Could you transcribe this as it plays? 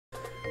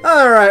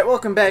Alright,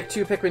 welcome back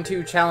to Pikmin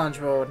 2 Challenge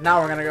Mode.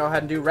 Now we're gonna go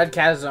ahead and do Red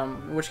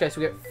Chasm, in which case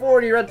we get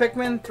 40 red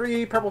Pikmin,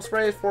 3 purple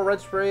sprays, 4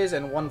 red sprays,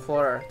 and 1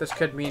 flora. This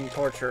could mean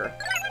torture.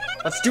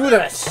 Let's do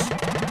this!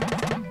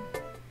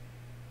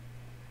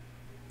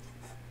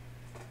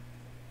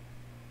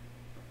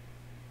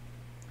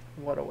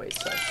 What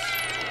awaits us?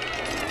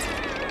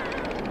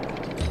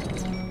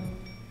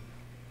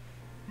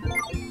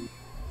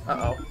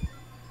 Uh-oh.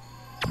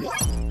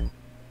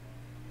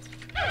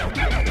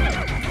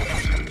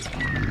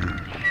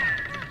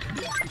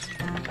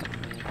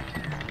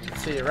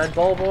 Let's see, red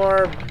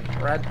bulborb,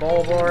 red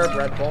bulborb,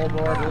 red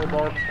bulborb, blue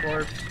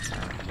bulborb.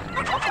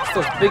 It's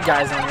those big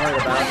guys I'm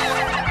worried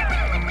about.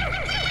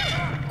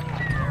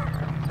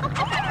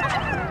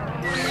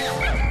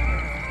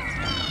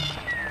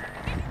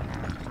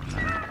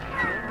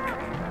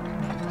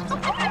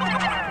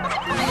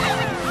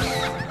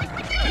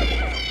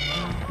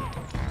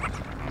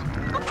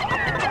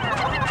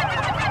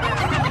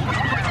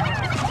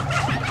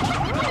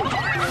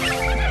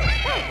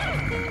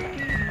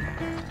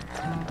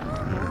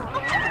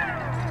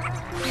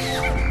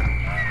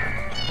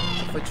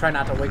 Try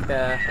not to wake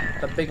the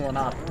big one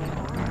up.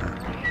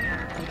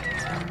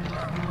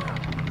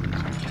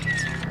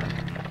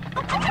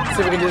 Let's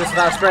see if we can do this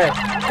without a spray.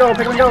 Go,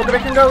 Pikmin, go,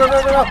 Pikmin, go, go,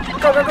 go, go,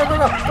 go, go, go, go,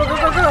 go, go, go,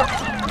 go, go.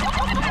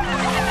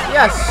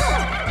 Yes!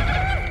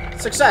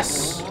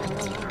 Success!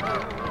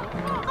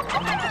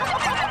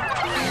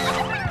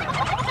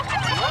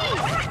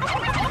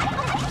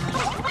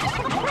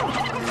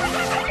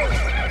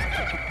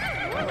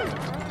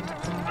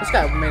 This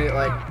guy made it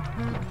like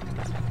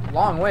a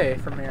long way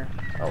from here.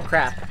 Oh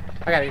crap,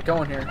 I gotta get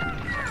going here.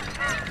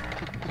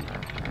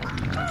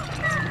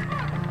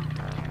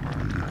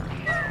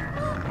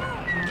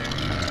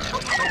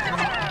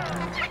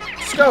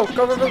 Let's go!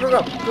 Go, go, go, go,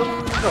 go! Go,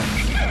 go, go, go!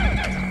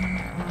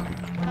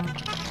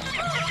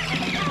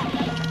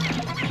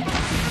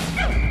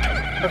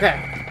 Okay.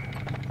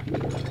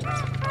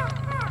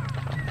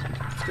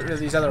 Let's get rid of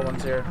these other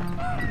ones here.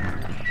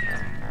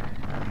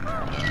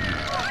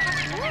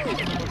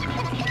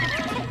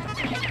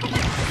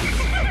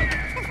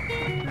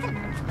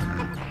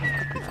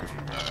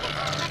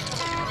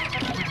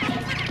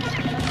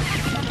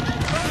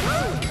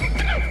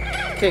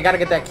 Okay, gotta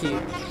get that key.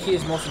 Key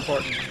is most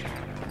important.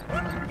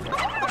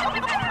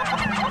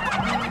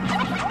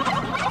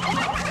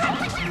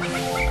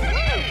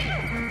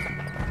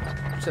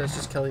 So let's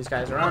just kill these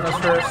guys around us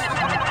first.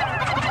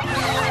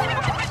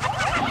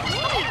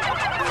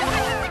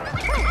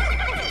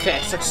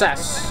 Okay,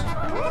 success.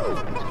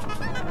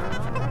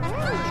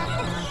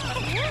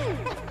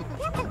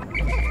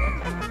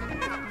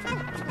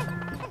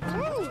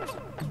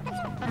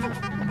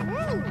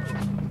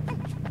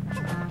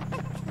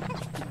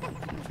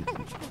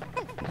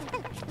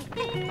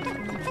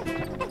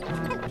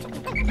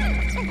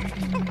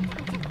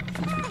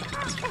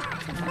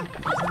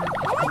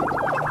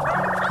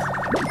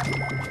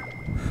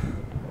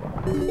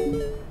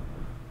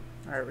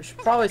 Alright, we should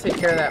probably take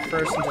care of that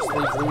first and just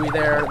leave Louie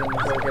there, then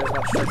go get as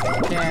much strength as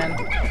we can.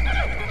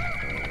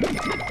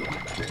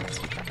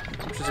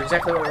 Which is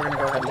exactly what we're going to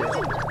go ahead and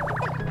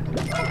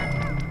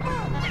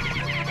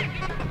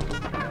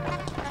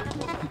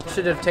do.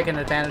 Should have taken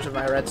advantage of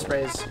my red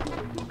sprays.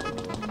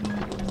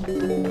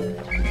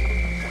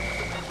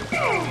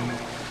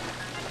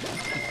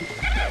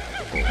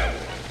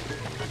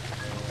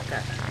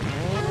 Okay.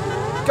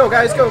 Go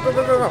guys, go, go,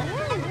 go, go, go!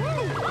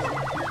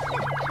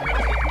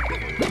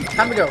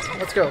 Time to go.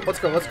 Let's go. Let's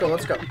go. Let's go.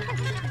 Let's go.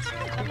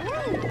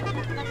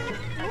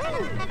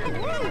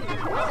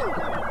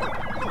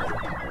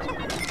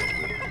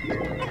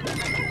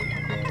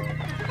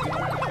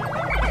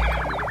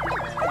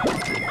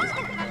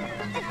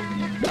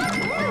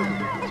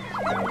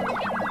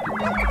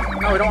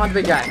 No, we don't want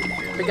the big guy.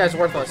 Big guy's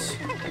worthless.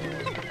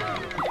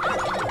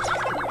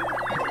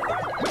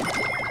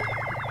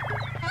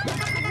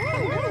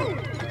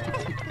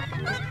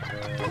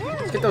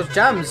 Let's get those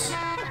gems.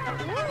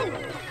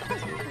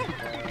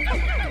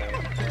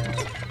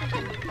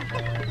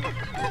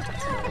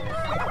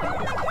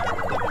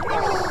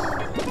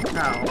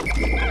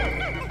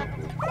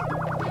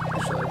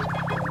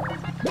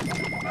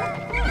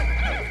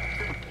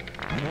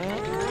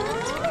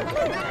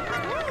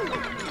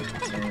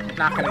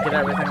 Not gonna get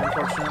everything,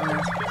 unfortunately.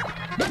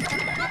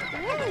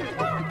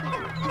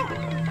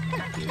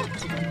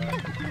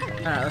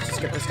 Alright, let's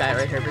just get this guy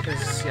right here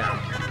because, you know,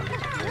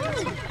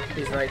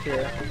 he's right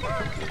here.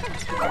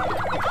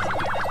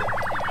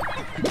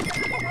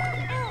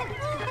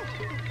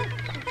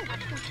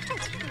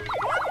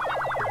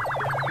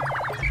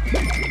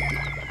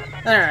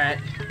 Alright.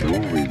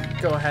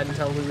 Go ahead and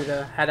tell Louie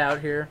to head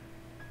out here.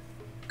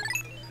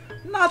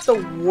 Not the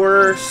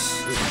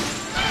worst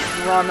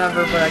run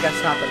ever, but I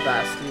guess not the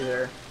best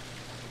either.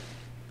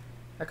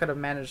 I could have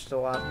managed a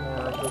lot more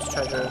of those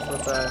treasures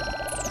with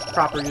the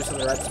proper use of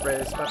the red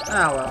sprays, but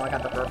oh well, I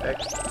got the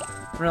perfect.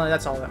 Really,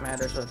 that's all that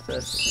matters with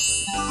this.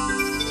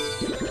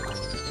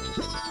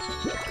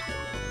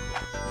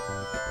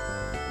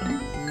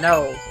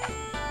 No.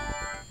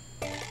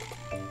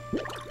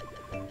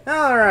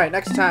 Alright,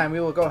 next time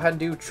we will go ahead and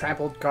do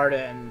Trampled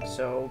Garden.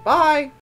 So, bye!